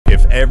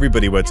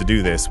everybody were to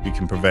do this, we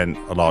can prevent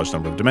a large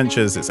number of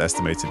dementias. It's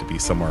estimated to be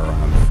somewhere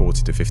around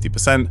 40 to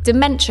 50%.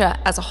 Dementia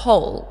as a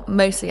whole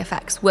mostly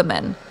affects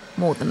women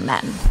more than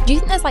men. Do you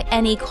think there's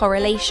any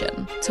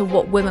correlation to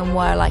what women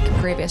were like in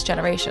previous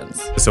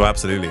generations? So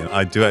absolutely.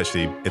 I do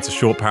actually, it's a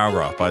short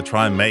paragraph, but I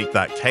try and make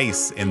that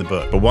case in the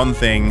book. But one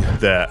thing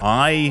that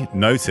I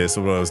noticed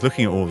when I was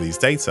looking at all these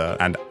data,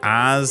 and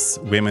as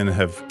women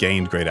have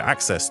gained greater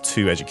access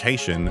to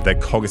education, their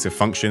cognitive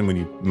function, when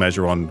you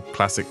measure on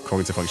classic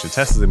cognitive function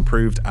tests, has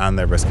improved and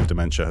their risk of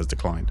dementia has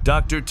declined.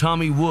 Dr.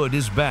 Tommy Wood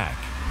is back.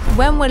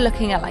 When we're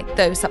looking at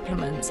those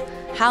supplements,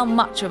 how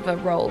much of a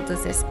role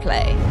does this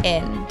play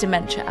in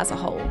dementia as a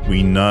whole?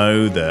 We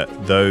know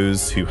that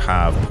those who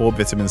have poor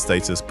vitamin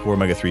status, poor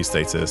omega-3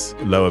 status,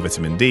 lower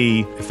vitamin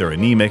D, if they're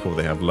anemic or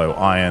they have low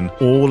iron,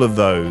 all of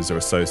those are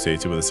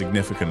associated with a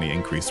significantly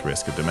increased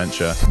risk of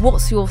dementia.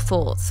 What's your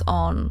thoughts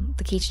on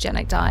the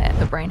ketogenic diet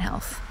for brain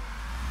health?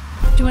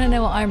 Do you want to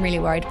know what I'm really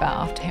worried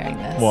about after hearing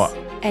this? What?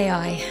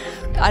 AI.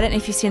 I don't know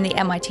if you've seen the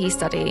MIT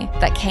study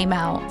that came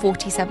out,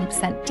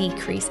 47%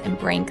 decrease in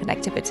brain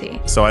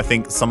connectivity. So I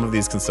think some of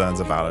these concerns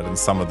are valid and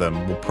some of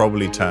them will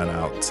probably turn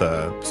out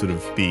to sort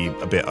of be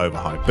a bit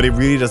overhyped. But it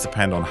really does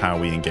depend on how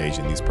we engage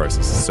in these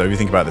processes. So if you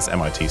think about this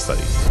MIT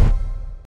study,